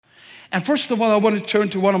And first of all, I want to turn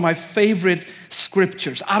to one of my favorite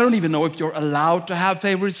scriptures. I don't even know if you're allowed to have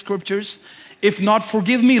favorite scriptures. If not,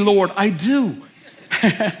 forgive me, Lord, I do.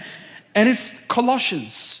 And it's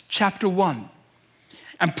Colossians chapter 1.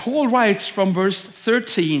 And Paul writes from verse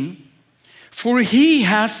 13, "For he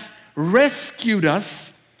has rescued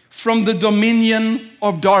us from the dominion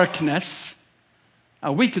of darkness."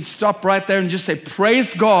 We could stop right there and just say,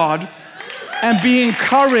 praise God, and be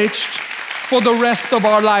encouraged for the rest of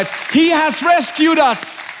our lives. He has rescued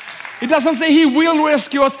us. It doesn't say he will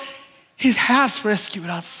rescue us. He has rescued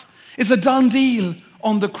us. It's a done deal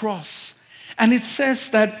on the cross. And it says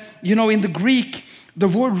that, in the Greek, the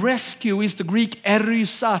word rescue is the Greek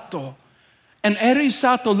erisato. And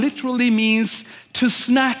erisato literally means to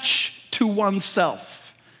snatch to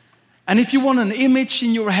oneself. And if you want an image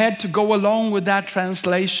in your head to go along with that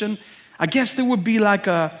translation, I guess there would be like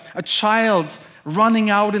a child running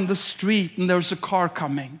out in the street and there's a car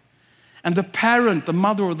coming. And the parent, the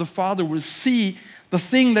mother or the father will see the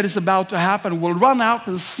thing that is about to happen, will run out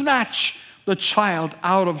and snatch the child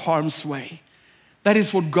out of harm's way. That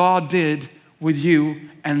is what God did with you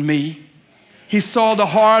and me. He saw the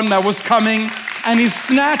harm that was coming and he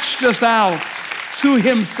snatched us out to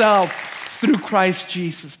himself through Christ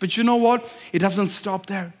Jesus. But you know what? It doesn't stop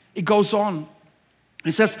there. It goes on.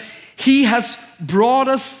 It says, he has brought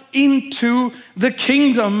us into the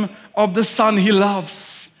kingdom of the Son he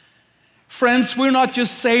loves. Friends, we're not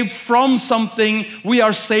just saved from something, we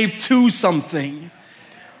are saved to something.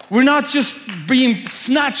 We're not just being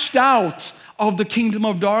snatched out of the kingdom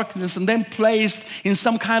of darkness and then placed in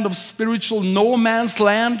some kind of spiritual no man's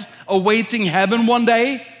land awaiting heaven one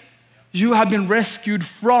day. You have been rescued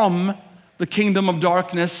from the kingdom of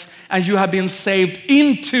darkness and you have been saved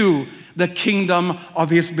into the kingdom of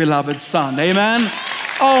his beloved Son. Amen?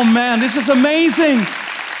 Oh man, this is amazing.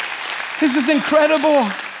 This is incredible.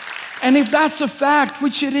 And if that's a fact,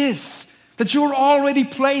 which it is, that you're already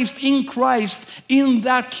placed in Christ in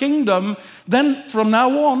that kingdom, then from now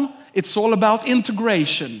on, it's all about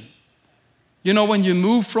integration. When you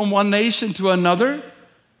move from one nation to another,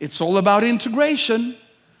 it's all about integration.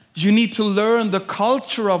 You need to learn the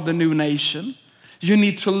culture of the new nation. You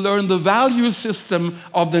need to learn the value system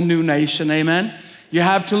of the new nation, amen? You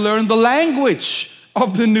have to learn the language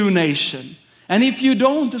of the new nation. And if you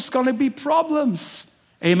don't, there's going to be problems,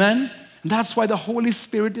 amen? And that's why the Holy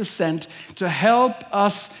Spirit is sent to help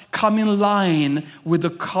us come in line with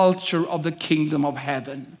the culture of the kingdom of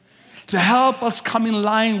heaven. To help us come in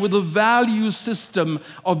line with the value system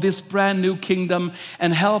of this brand new kingdom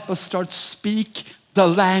and help us start speak the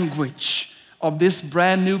language of this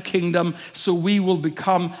brand new kingdom so we will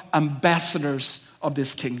become ambassadors of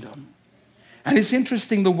this kingdom. And it's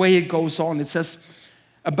interesting the way it goes on. It says,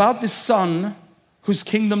 about the Son, whose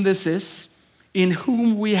kingdom this is, in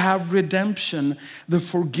whom we have redemption, the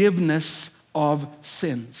forgiveness of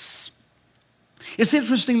sins. It's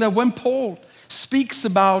interesting that when Paul speaks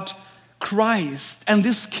about Christ and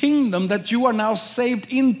this kingdom that you are now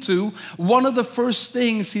saved into, one of the first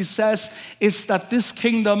things he says is that this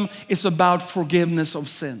kingdom is about forgiveness of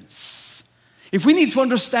sins. If we need to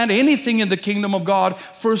understand anything in the kingdom of God,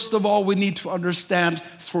 first of all, we need to understand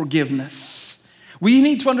forgiveness. We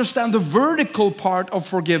need to understand the vertical part of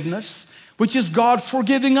forgiveness, which is God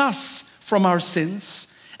forgiving us from our sins.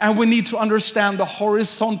 And we need to understand the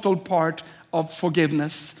horizontal part of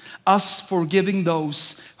forgiveness, us forgiving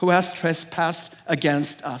those who has trespassed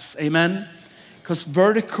against us. Amen? Because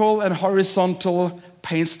vertical and horizontal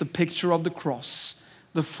paints the picture of the cross,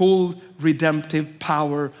 the full redemptive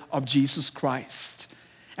power of Jesus Christ.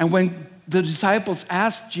 And when the disciples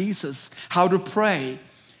asked Jesus how to pray,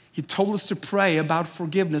 he told us to pray about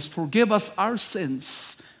forgiveness. Forgive us our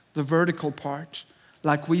sins, the vertical part,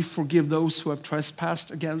 like we forgive those who have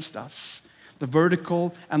trespassed against us. The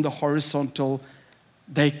vertical and the horizontal,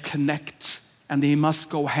 they connect and they must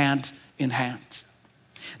go hand in hand.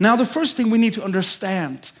 Now, the first thing we need to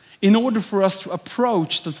understand in order for us to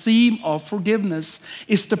approach the theme of forgiveness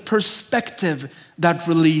is the perspective that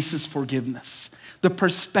releases forgiveness. The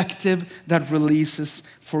perspective that releases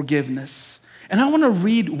forgiveness. And I want to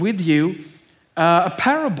read with you a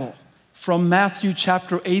parable from Matthew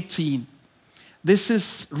chapter 18. This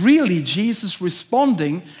is really Jesus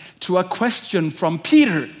responding to a question from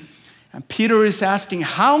Peter. And Peter is asking,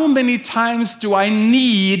 how many times do I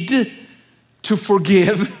need to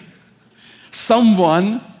forgive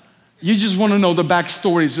someone? You just want to know the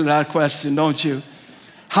backstory to that question, don't you?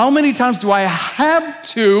 How many times do I have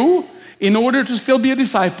to, in order to still be a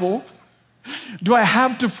disciple, do I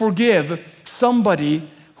have to forgive somebody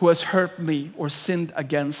who has hurt me or sinned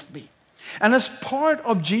against me? And as part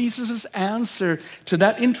of Jesus' answer to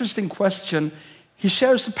that interesting question, he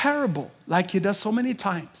shares a parable like he does so many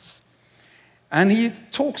times. And he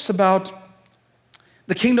talks about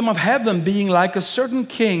the kingdom of heaven being like a certain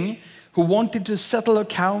king who wanted to settle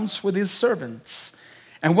accounts with his servants.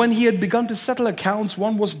 And when he had begun to settle accounts,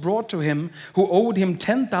 one was brought to him who owed him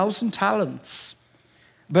 10,000 talents.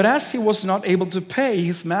 But as he was not able to pay,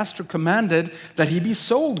 his master commanded that he be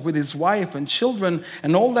sold with his wife and children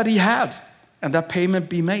and all that he had, and that payment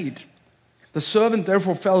be made. The servant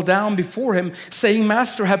therefore fell down before him, saying,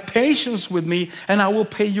 Master, have patience with me, and I will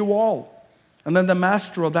pay you all. And then the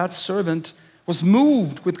master of that servant was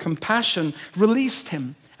moved with compassion, released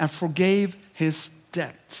him, and forgave his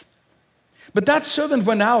debt. But that servant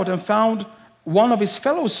went out and found one of his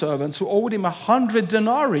fellow servants who owed him 100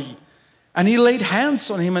 denarii. And he laid hands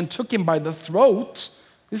on him and took him by the throat.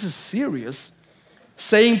 This is serious.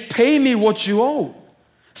 Saying, pay me what you owe.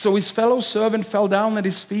 So his fellow servant fell down at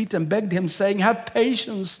his feet and begged him, saying, have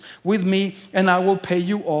patience with me, and I will pay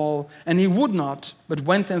you all. And he would not, but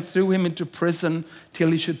went and threw him into prison till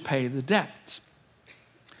he should pay the debt.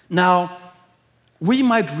 Now, we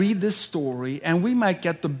might read this story and we might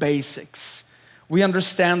get the basics. We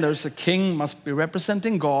understand there's a king must be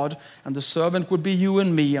representing God, and the servant would be you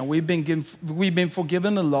and me, and we've been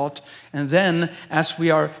forgiven a lot. And then as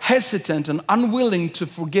we are hesitant and unwilling to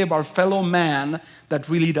forgive our fellow man, that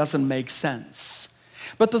really doesn't make sense.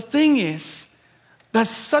 But the thing is, that's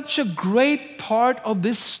such a great part of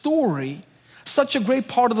this story, such a great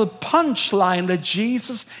part of the punchline that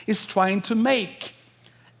Jesus is trying to make,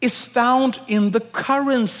 is found in the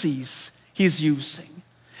currencies he's using.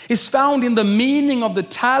 It's found in the meaning of the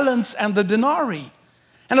talents and the denarii.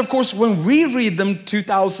 And of course, when we read them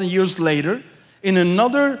 2,000 years later, in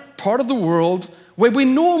another part of the world, where we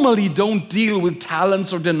normally don't deal with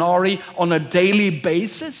talents or denarii on a daily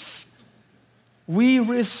basis, we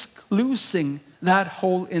risk losing that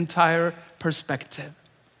whole entire perspective.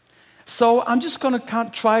 So I'm just going to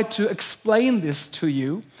try to explain this to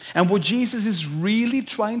you and what Jesus is really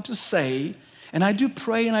trying to say. And I do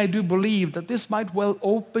pray and I do believe that this might well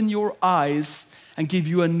open your eyes and give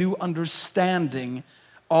you a new understanding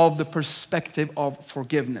of the perspective of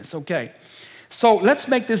forgiveness. Okay, so let's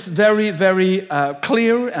make this very, very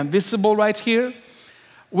clear and visible right here.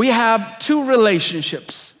 We have two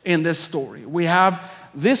relationships in this story. We have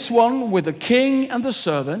this one with the king and the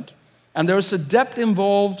servant, and there's a debt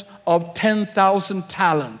involved of 10,000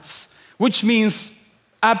 talents, which means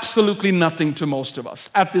absolutely nothing to most of us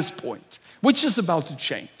at this point, which is about to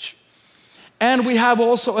change. And we have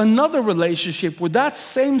also another relationship with that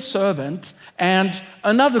same servant and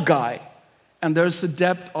another guy, and there's a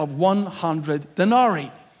debt of 100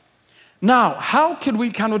 denarii. Now, how could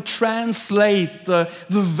we kind of translate the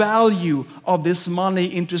value of this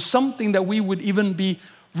money into something that we would even be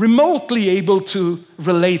remotely able to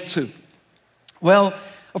relate to? Well,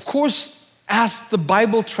 of course, as the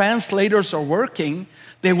Bible translators are working,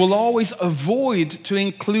 they will always avoid to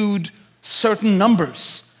include certain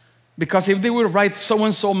numbers. Because if they would write so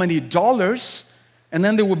and so many dollars, and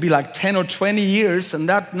then there would be like 10 or 20 years, and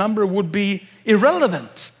that number would be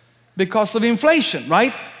irrelevant because of inflation,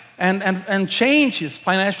 right? And changes,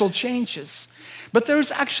 financial changes. But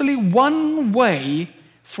there's actually one way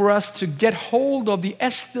for us to get hold of the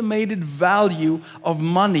estimated value of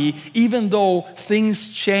money, even though things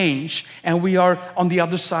change and we are on the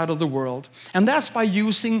other side of the world. And that's by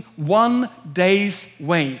using 1 day's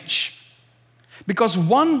wage. Because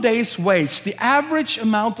 1 day's wage, the average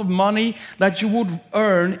amount of money that you would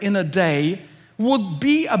earn in a day, would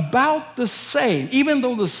be about the same. Even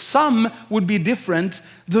though the sum would be different,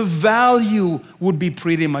 the value would be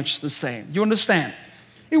pretty much the same. You understand?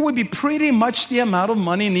 It would be pretty much the amount of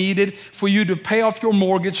money needed for you to pay off your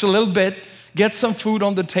mortgage a little bit, get some food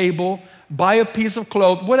on the table, buy a piece of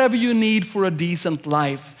clothes, whatever you need for a decent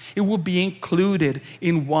life. It would be included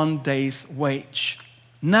in 1 day's wage.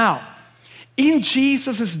 Now, in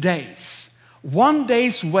Jesus' days, 1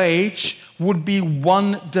 day's wage would be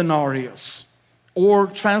 1 denarius, or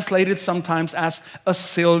translated sometimes as a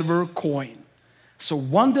silver coin. So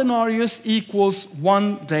 1 denarius equals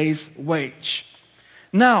 1 day's wage.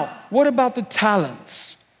 Now, what about the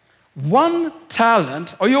talents? 1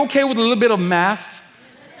 talent, are you okay with a little bit of math?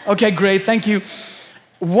 Okay, great, thank you.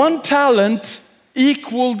 1 talent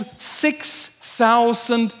equaled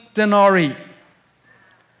 6,000 denarii.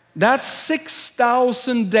 That's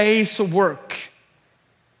 6,000 days of work,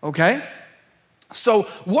 okay? So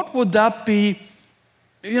what would that be,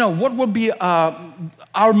 what would be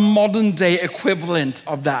our modern day equivalent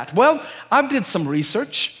of that? Well, I did some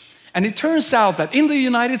research, and it turns out that in the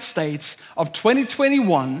United States of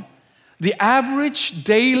 2021, The average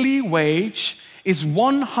daily wage is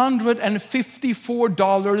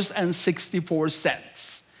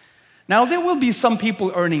 $154.64. Now, there will be some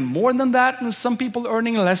people earning more than that and some people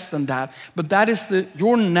earning less than that, but that is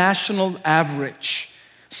your national average.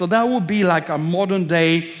 So that would be like a modern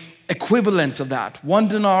day equivalent to that. One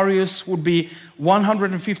denarius would be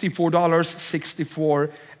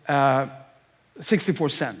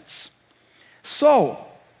 $154.64. So,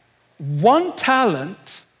 one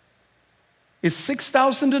talent is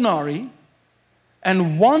 6,000 denarii,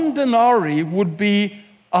 and one denarii would be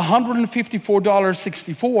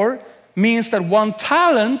 $154.64, means that one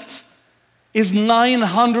talent is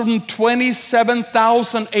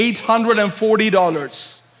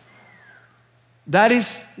 $927,840. That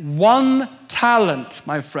is one talent,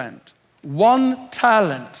 my friend. One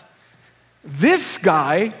talent. This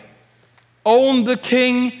guy owned the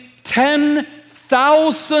king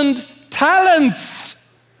 10,000 talents.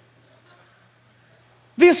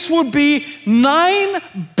 This would be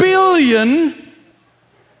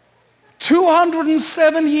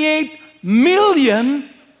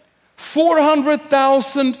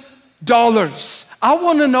I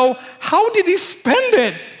want to know, how did he spend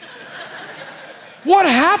it? What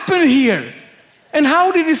happened here? And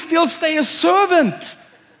how did he still stay a servant?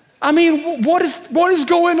 I mean, what is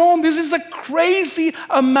going on? This is a crazy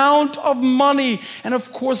amount of money. And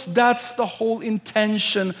of course, that's the whole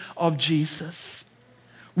intention of Jesus.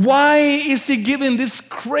 Why is he giving this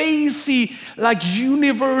crazy, like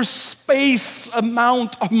universe, space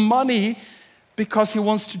amount of money? Because he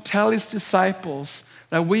wants to tell his disciples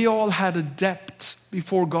that we all had a debt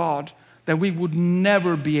before God that we would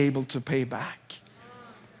never be able to pay back.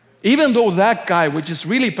 Even though that guy, which is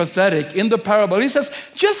really pathetic in the parable, he says,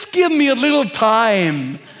 just give me a little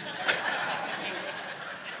time.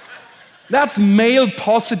 That's male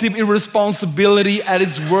positive irresponsibility at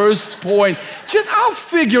its worst point. I'll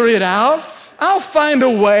figure it out. I'll find a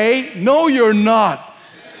way. No, you're not.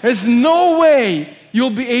 There's no way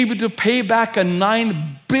you'll be able to pay back a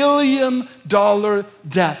 $9 billion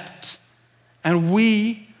debt. And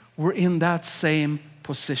we were in that same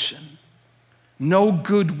position. No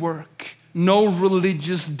good work, no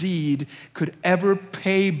religious deed could ever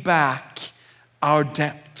pay back our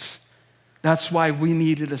debt. That's why we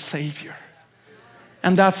needed a Savior.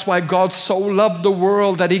 And that's why God so loved the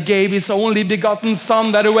world that He gave His only begotten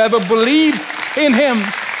Son, that whoever believes in Him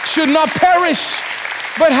should not perish,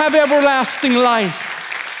 but have everlasting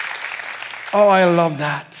life. Oh, I love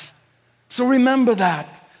that. So remember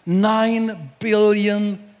that, $9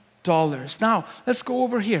 billion. Now, let's go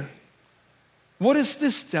over here. What is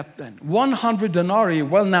this step then? 100 denarii.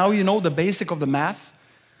 Well, now you know the basic of the math.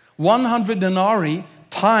 100 denarii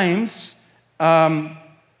times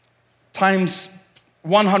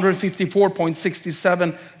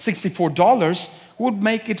 154.64 would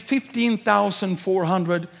make it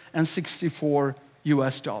 $15,464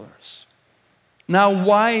 US. Now,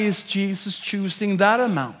 why is Jesus choosing that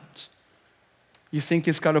amount? You think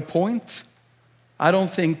he's got a point? I don't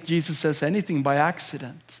think Jesus says anything by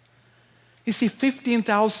accident. You see,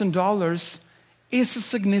 $15,000 is a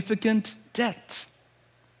significant debt.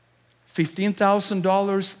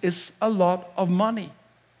 $15,000 is a lot of money.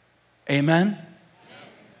 Amen?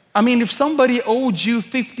 I mean, if somebody owed you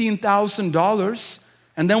 $15,000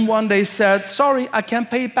 and then one day said, sorry, I can't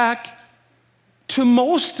pay it back, to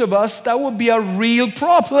most of us, that would be a real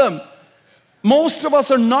problem. Most of us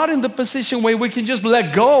are not in the position where we can just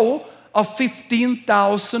let go of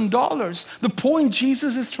 $15,000. The point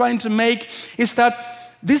Jesus is trying to make is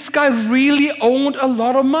that this guy really owned a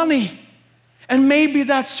lot of money. And maybe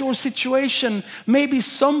that's your situation. Maybe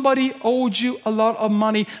somebody owed you a lot of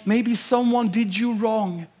money. Maybe someone did you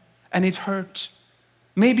wrong and it hurt.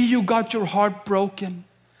 Maybe you got your heart broken.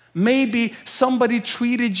 Maybe somebody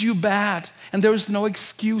treated you bad and there is no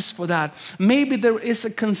excuse for that. Maybe there is a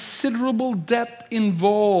considerable debt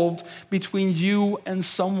involved between you and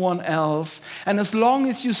someone else. And as long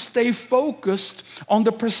as you stay focused on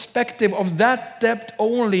the perspective of that debt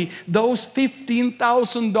only, those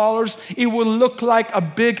 $15,000, it will look like a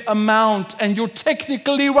big amount and you're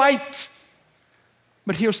technically right.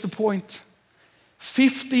 But here's the point.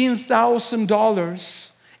 $15,000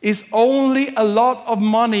 is only a lot of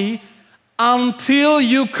money until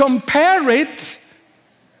you compare it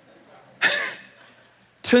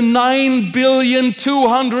to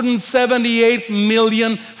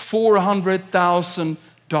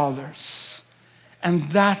 $9,278,400,000. And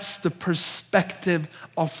that's the perspective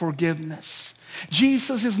of forgiveness.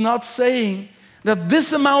 Jesus is not saying that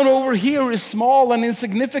this amount over here is small and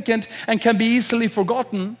insignificant and can be easily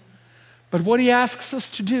forgotten. But what He asks us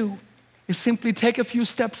to do is simply take a few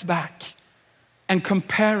steps back and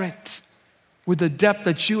compare it with the debt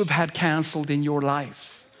that you have had canceled in your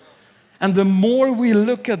life. And the more we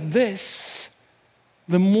look at this,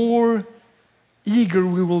 the more eager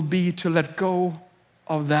we will be to let go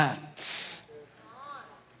of that.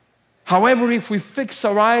 However, if we fix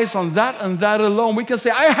our eyes on that and that alone, we can say,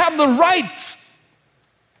 I have the right.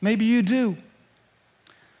 Maybe you do.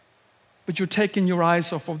 But you're taking your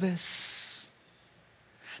eyes off of this.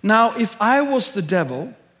 Now, if I was the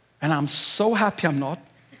devil, and I'm so happy I'm not,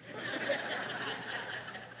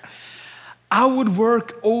 I would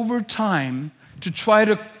work overtime to try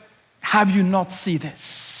to have you not see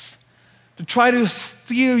this, to try to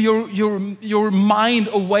steer your mind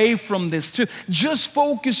away from this, to just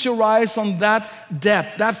focus your eyes on that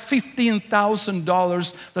debt, that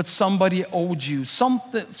 $15,000 that somebody owed you,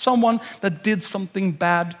 someone that did something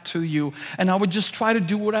bad to you. And I would just try to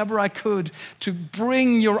do whatever I could to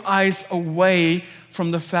bring your eyes away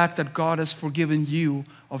from the fact that God has forgiven you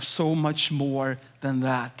of so much more than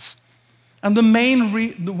that. And the main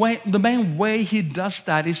way he does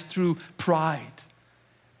that is through pride.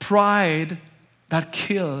 Pride that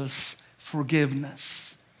kills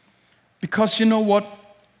forgiveness. Because you know what?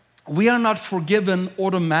 We are not forgiven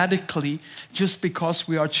automatically just because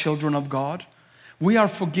we are children of God. We are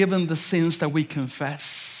forgiven the sins that we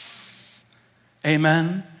confess.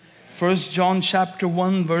 Amen. 1 John chapter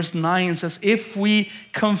 1 verse 9 says, if we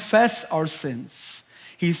confess our sins,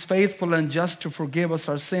 He's faithful and just to forgive us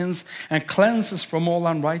our sins and cleanse us from all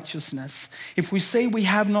unrighteousness. If we say we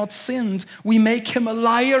have not sinned, we make him a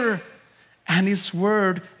liar, and his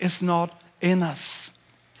word is not in us.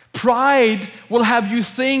 Pride will have you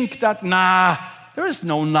think that, there is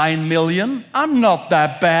no 9 million. I'm not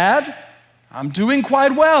that bad. I'm doing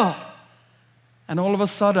quite well. And all of a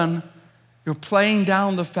sudden, you're playing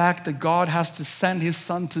down the fact that God has to send his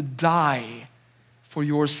son to die for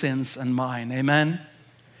your sins and mine. Amen?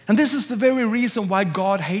 And this is the very reason why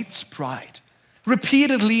God hates pride.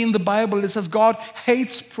 Repeatedly in the Bible, it says God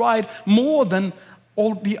hates pride more than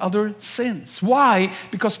all the other sins. Why?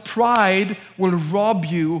 Because pride will rob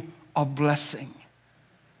you of blessing.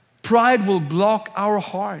 Pride will block our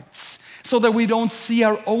hearts so that we don't see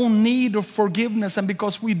our own need of forgiveness. And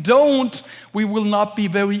because we don't, we will not be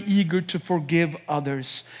very eager to forgive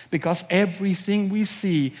others. Because everything we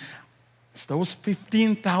see is those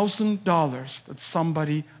 $15,000 that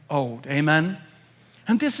somebody owed. Amen?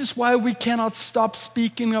 And this is why we cannot stop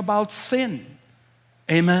speaking about sin.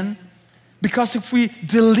 Amen? Because if we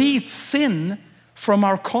delete sin from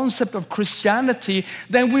our concept of Christianity,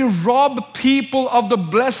 then we rob people of the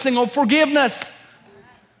blessing of forgiveness.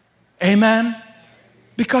 Amen?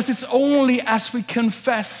 Because it's only as we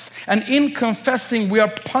confess, and in confessing we are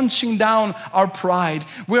punching down our pride.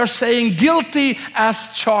 We are saying guilty as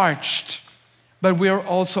charged, but we are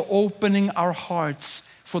also opening our hearts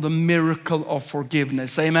for the miracle of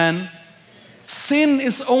forgiveness. Amen? Sin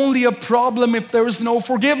is only a problem if there is no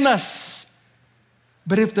forgiveness.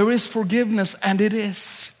 But if there is forgiveness, and it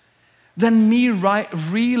is, then me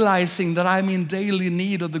realizing that I'm in daily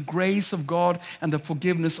need of the grace of God and the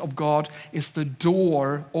forgiveness of God is the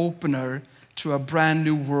door opener to a brand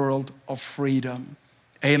new world of freedom.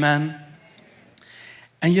 Amen?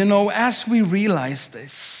 And you know, as we realize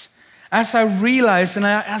this, as I realize and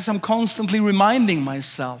as I'm constantly reminding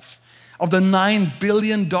myself of the $9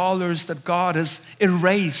 billion that God has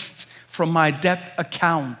erased from my debt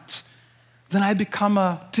account, then I become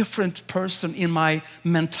a different person in my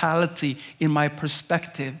mentality, in my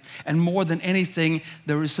perspective. And more than anything,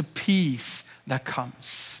 there is a peace that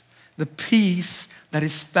comes. The peace that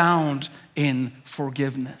is found in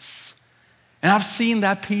forgiveness. And I've seen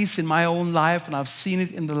that peace in my own life, and I've seen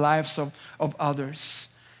it in the lives of others.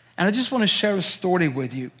 And I just want to share a story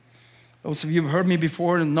with you. Those of you who've heard me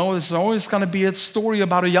before and know there's always going to be a story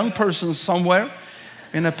about a young person somewhere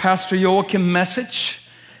in a Pastor Joachim message.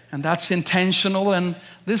 And that's intentional. And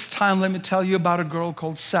this time, let me tell you about a girl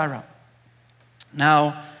called Sarah.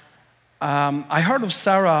 Now, I heard of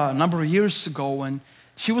Sarah a number of years ago, and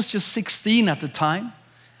she was just 16 at the time.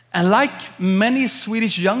 And like many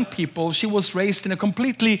Swedish young people, she was raised in a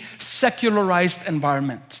completely secularized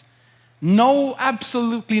environment.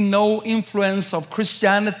 Absolutely no influence of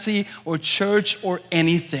Christianity or church or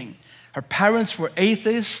anything. Her parents were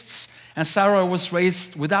atheists, and Sarah was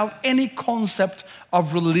raised without any concept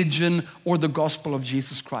of religion or the gospel of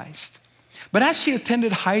Jesus Christ. But as she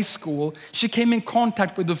attended high school, she came in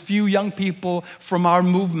contact with a few young people from our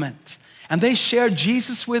movement. And they shared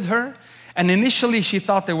Jesus with her. And initially she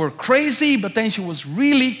thought they were crazy, but then she was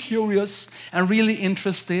really curious and really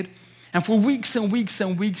interested. And for weeks and weeks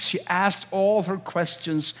and weeks, she asked all her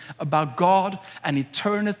questions about God and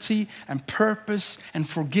eternity and purpose and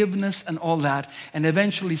forgiveness and all that. And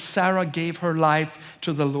eventually, Sarah gave her life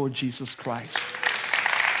to the Lord Jesus Christ.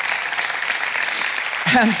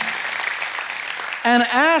 And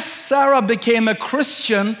as Sarah became a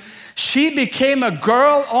Christian, she became a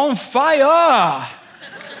girl on fire.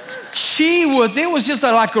 There was just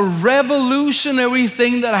like a revolutionary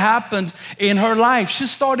thing that happened in her life. She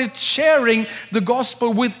started sharing the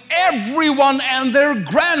gospel with everyone and their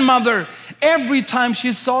grandmother. Every time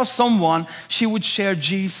she saw someone, she would share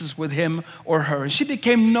Jesus with him or her. She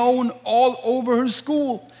became known all over her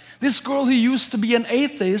school. This girl who used to be an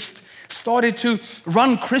atheist started to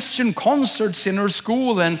run Christian concerts in her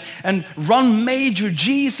school and run major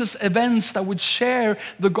Jesus events that would share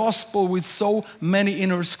the gospel with so many in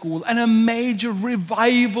her school. And a major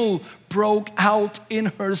revival broke out in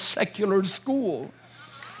her secular school.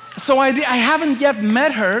 So I haven't yet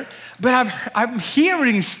met her, but I'm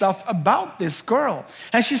hearing stuff about this girl.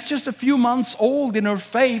 And she's just a few months old in her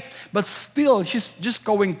faith, but still she's just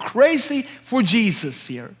going crazy for Jesus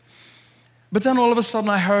here. But then all of a sudden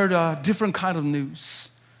I heard a different kind of news.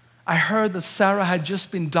 I heard that Sarah had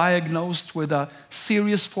just been diagnosed with a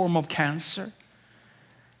serious form of cancer,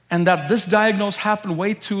 and that this diagnosis happened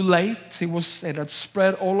way too late. It had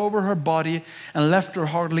spread all over her body and left her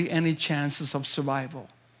hardly any chances of survival.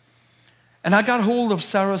 And I got hold of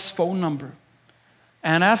Sarah's phone number.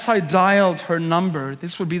 And as I dialed her number,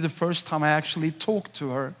 this would be the first time I actually talked to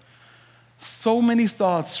her, so many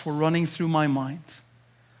thoughts were running through my mind.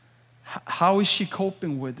 How is she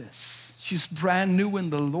coping with this? She's brand new in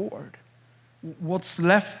the Lord. What's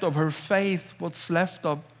left of her faith? What's left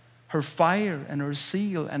of her fire and her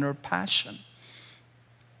zeal and her passion?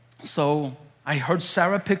 So I heard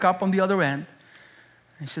Sarah pick up on the other end.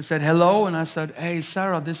 And she said, hello. And I said, hey,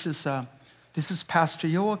 Sarah, this is Pastor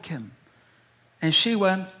Joachim. And she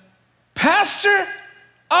went, Pastor?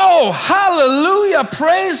 Oh, hallelujah,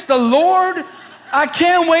 praise the Lord. I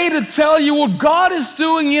can't wait to tell you what God is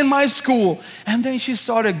doing in my school. And then she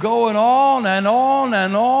started going on and on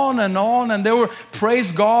and on and on. And there were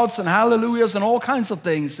praise Gods and hallelujahs and all kinds of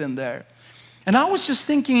things in there. And I was just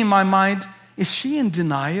thinking in my mind, is she in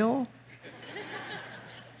denial?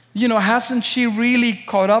 You know, hasn't she really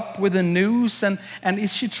caught up with the news? And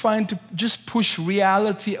is she trying to just push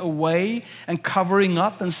reality away and covering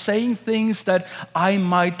up and saying things that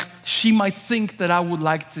she might think that I would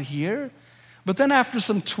like to hear? But then after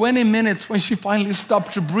some 20 minutes, when she finally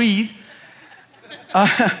stopped to breathe,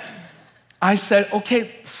 I said,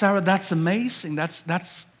 okay, Sarah, that's amazing.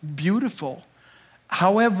 That's beautiful.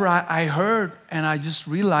 However, I heard and I just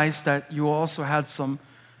realized that you also had some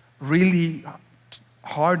really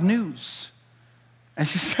hard news. And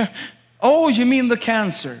she said, oh, you mean the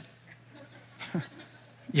cancer?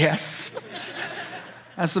 Yes,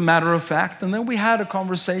 as a matter of fact. And then we had a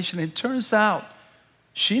conversation. It turns out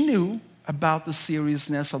she knew about the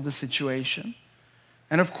seriousness of the situation.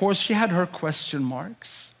 And of course, she had her question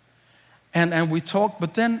marks. And we talked,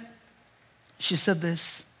 but then she said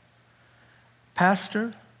this,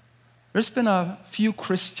 Pastor, there's been a few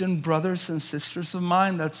Christian brothers and sisters of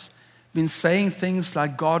mine that's been saying things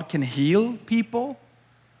like God can heal people.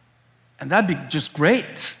 And that'd be just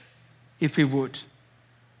great if he would.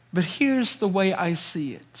 But here's the way I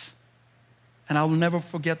see it. And I will never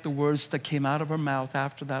forget the words that came out of her mouth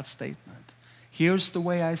after that statement. Here's the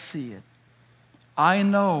way I see it. I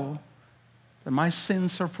know that my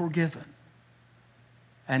sins are forgiven.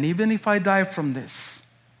 And even if I die from this,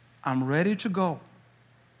 I'm ready to go.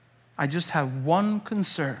 I just have one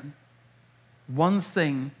concern, one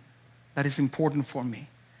thing that is important for me.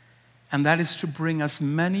 And that is to bring as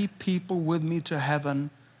many people with me to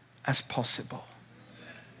heaven as possible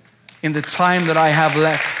in the time that I have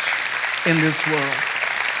left in this world.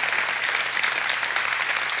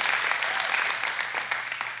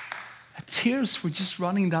 Tears were just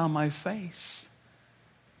running down my face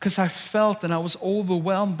because I felt and I was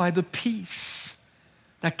overwhelmed by the peace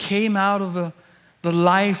that came out of the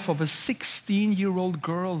life of a 16-year-old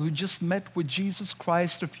girl who just met with Jesus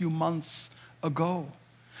Christ a few months ago.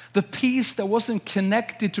 The peace that wasn't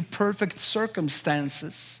connected to perfect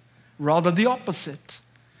circumstances, rather the opposite.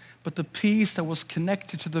 But the peace that was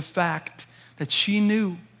connected to the fact that she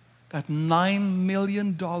knew that $9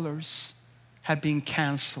 million had been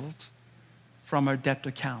canceled from her debt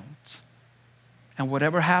account. And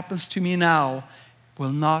whatever happens to me now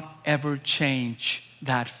will not ever change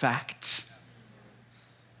that fact.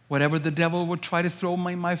 Whatever the devil would try to throw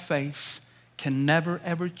in my face can never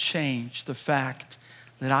ever change the fact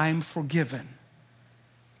that I am forgiven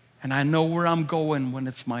and I know where I'm going when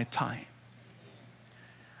it's my time.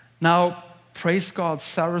 Now, praise God,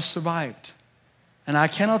 Sarah survived. And I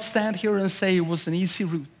cannot stand here and say it was an easy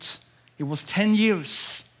route. It was 10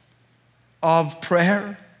 years of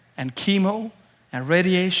prayer and chemo and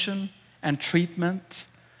radiation and treatment.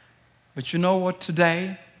 But you know what?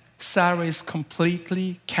 Today, Sarah is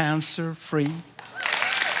completely cancer-free.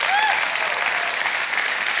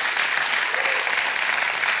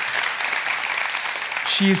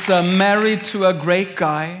 She's married to a great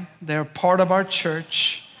guy. They're part of our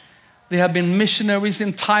church. They have been missionaries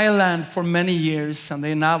in Thailand for many years, and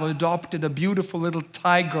they now adopted a beautiful little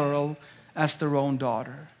Thai girl as their own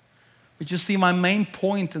daughter. But you see, my main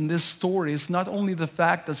point in this story is not only the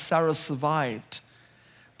fact that Sarah survived,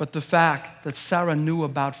 but the fact that Sarah knew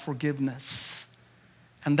about forgiveness.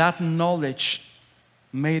 And that knowledge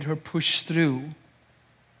made her push through.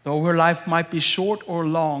 Though her life might be short or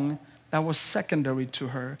long, that was secondary to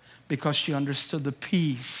her because she understood the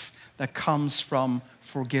peace that comes from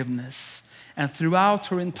forgiveness. And throughout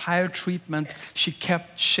her entire treatment, she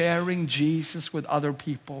kept sharing Jesus with other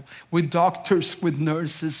people, with doctors, with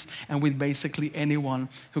nurses, and with basically anyone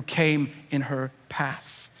who came in her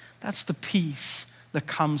path. That's the peace that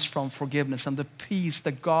comes from forgiveness and the peace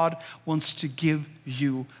that God wants to give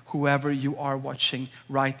you, whoever you are watching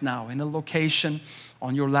right now, in a location,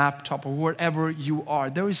 on your laptop, or wherever you are.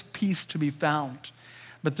 There is peace to be found,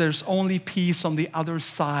 but there's only peace on the other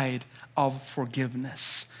side of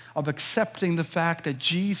forgiveness, of accepting the fact that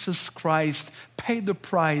Jesus Christ paid the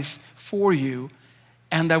price for you,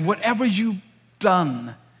 and that whatever you've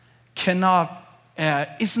done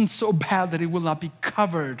isn't so bad that it will not be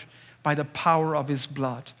covered by the power of His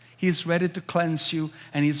blood. He is ready to cleanse you,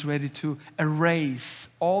 and He's ready to erase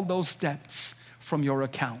all those debts from your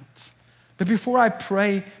account. But before I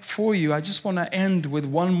pray for you, I just want to end with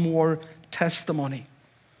one more testimony.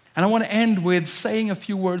 And I want to end with saying a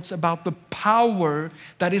few words about the power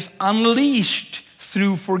that is unleashed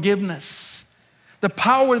through forgiveness. The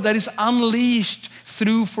power that is unleashed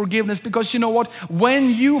through forgiveness. Because you know what? When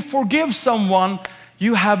you forgive someone,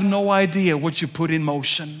 you have no idea what you put in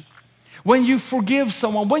motion. When you forgive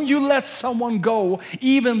someone, when you let someone go,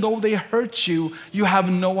 even though they hurt you, you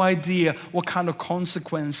have no idea what kind of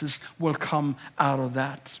consequences will come out of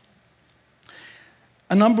that.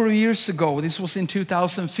 A number of years ago, this was in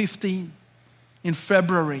 2015, in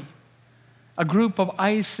February, a group of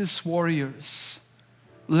ISIS warriors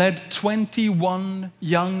led 21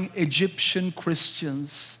 young Egyptian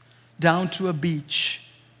Christians down to a beach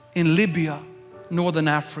in Libya, Northern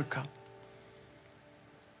Africa.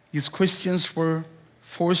 These Christians were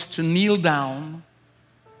forced to kneel down,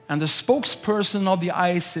 and the spokesperson of the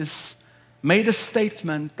ISIS made a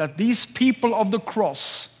statement that these people of the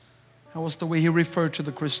cross, that was the way he referred to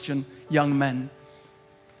the Christian young men,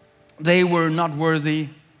 they were not worthy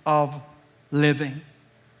of living.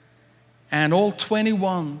 And all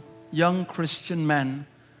 21 young Christian men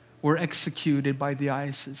were executed by the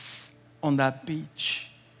ISIS on that beach.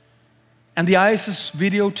 And the ISIS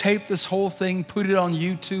videotaped this whole thing, put it on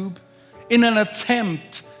YouTube in an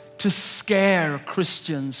attempt to scare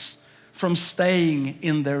Christians from staying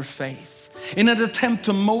in their faith, in an attempt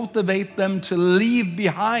to motivate them to leave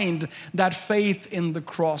behind that faith in the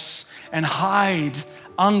cross and hide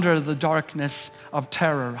under the darkness of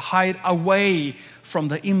terror, hide away from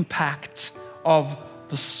the impact of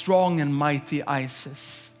the strong and mighty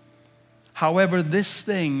ISIS. However, this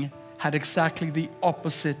thing had exactly the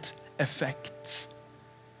opposite effect.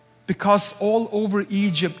 Because all over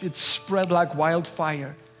Egypt it spread like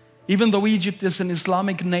wildfire. Even though Egypt is an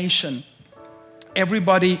Islamic nation,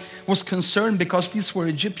 everybody was concerned because these were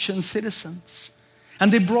Egyptian citizens.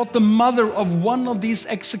 And they brought the mother of one of these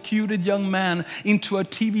executed young men into a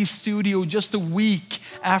TV studio just a week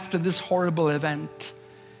after this horrible event.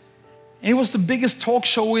 And it was the biggest talk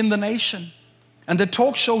show in the nation. And the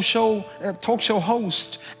talk show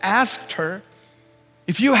host asked her,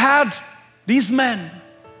 if you had these men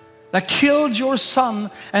that killed your son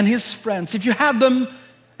and his friends, if you had them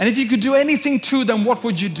and if you could do anything to them, what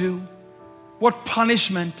would you do? What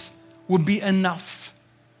punishment would be enough?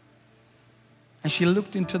 And she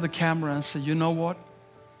looked into the camera and said, you know what?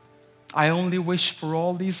 I only wish for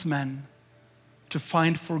all these men to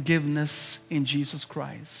find forgiveness in Jesus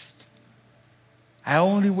Christ. I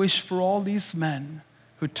only wish for all these men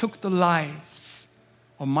who took the lives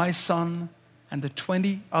of my son and the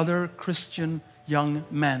 20 other Christian young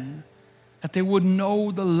men, that they would know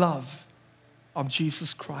the love of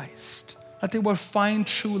Jesus Christ, that they would find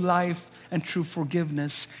true life and true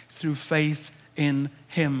forgiveness through faith in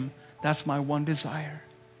Him. That's my one desire.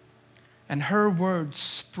 And her words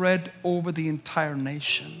spread over the entire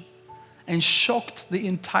nation. and shocked the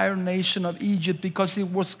entire nation of Egypt, because it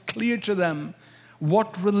was clear to them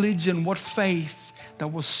what religion, what faith that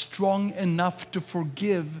was strong enough to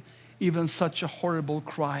forgive even such a horrible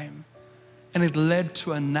crime. And it led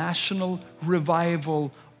to a national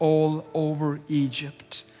revival all over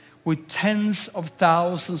Egypt, with tens of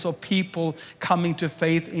thousands of people coming to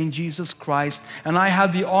faith in Jesus Christ. And I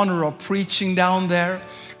had the honor of preaching down there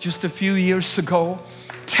just a few years ago.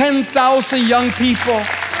 10,000 young people.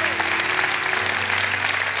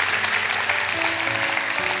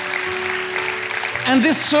 And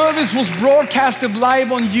this service was broadcasted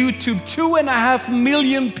live on YouTube. 2.5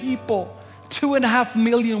 million people, 2.5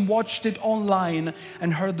 million watched it online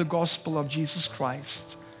and heard the gospel of Jesus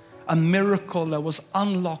Christ. A miracle that was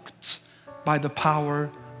unlocked by the power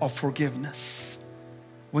of forgiveness.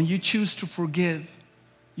 When you choose to forgive,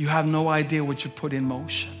 you have no idea what you put in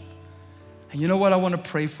motion. And you know what? I want to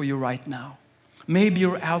pray for you right now. Maybe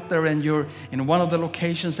you're out there and you're in one of the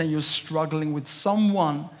locations and you're struggling with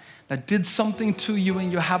someone that did something to you and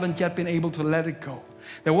you haven't yet been able to let it go.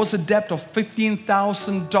 There was a debt of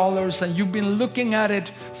 $15,000 and you've been looking at it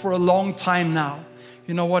for a long time now.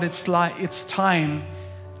 You know what it's like? It's time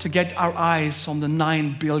to get our eyes on the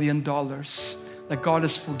 $9 billion that God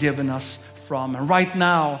has forgiven us from. And right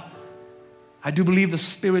now, I do believe the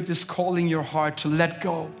Spirit is calling your heart to let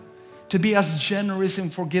go, to be as generous in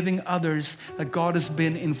forgiving others that God has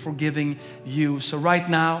been in forgiving you. So right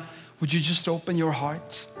now, would you just open your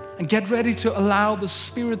heart and get ready to allow the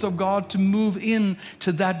Spirit of God to move in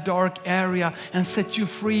to that dark area and set you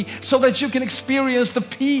free, so that you can experience the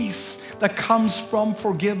peace that comes from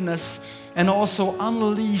forgiveness, and also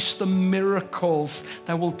unleash the miracles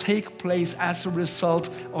that will take place as a result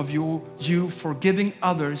of you forgiving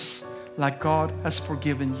others like God has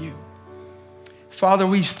forgiven you. Father,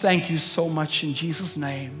 we thank you so much in Jesus'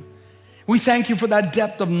 name. We thank you for that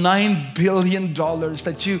debt of $9 billion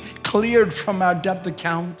that you cleared from our debt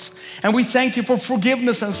account. And we thank you for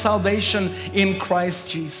forgiveness and salvation in Christ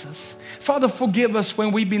Jesus. Father, forgive us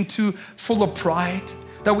when we've been too full of pride,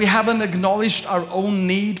 that we haven't acknowledged our own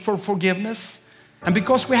need for forgiveness. And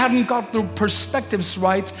because we haven't got the perspectives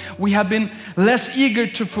right, we have been less eager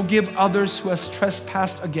to forgive others who has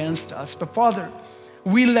trespassed against us. But Father,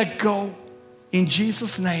 we let go in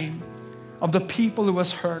Jesus' name of the people who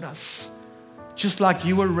has hurt us, just like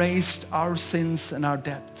you erased our sins and our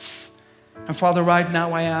debts. And Father, right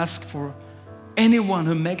now I ask for anyone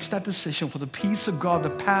who makes that decision, for the peace of God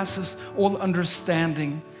that passes all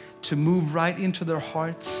understanding to move right into their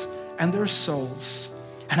hearts and their souls.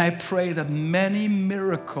 And I pray that many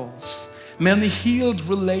miracles, many healed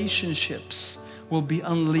relationships will be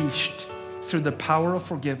unleashed through the power of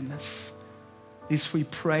forgiveness. This we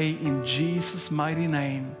pray in Jesus' mighty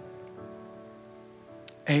name.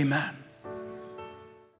 Amen.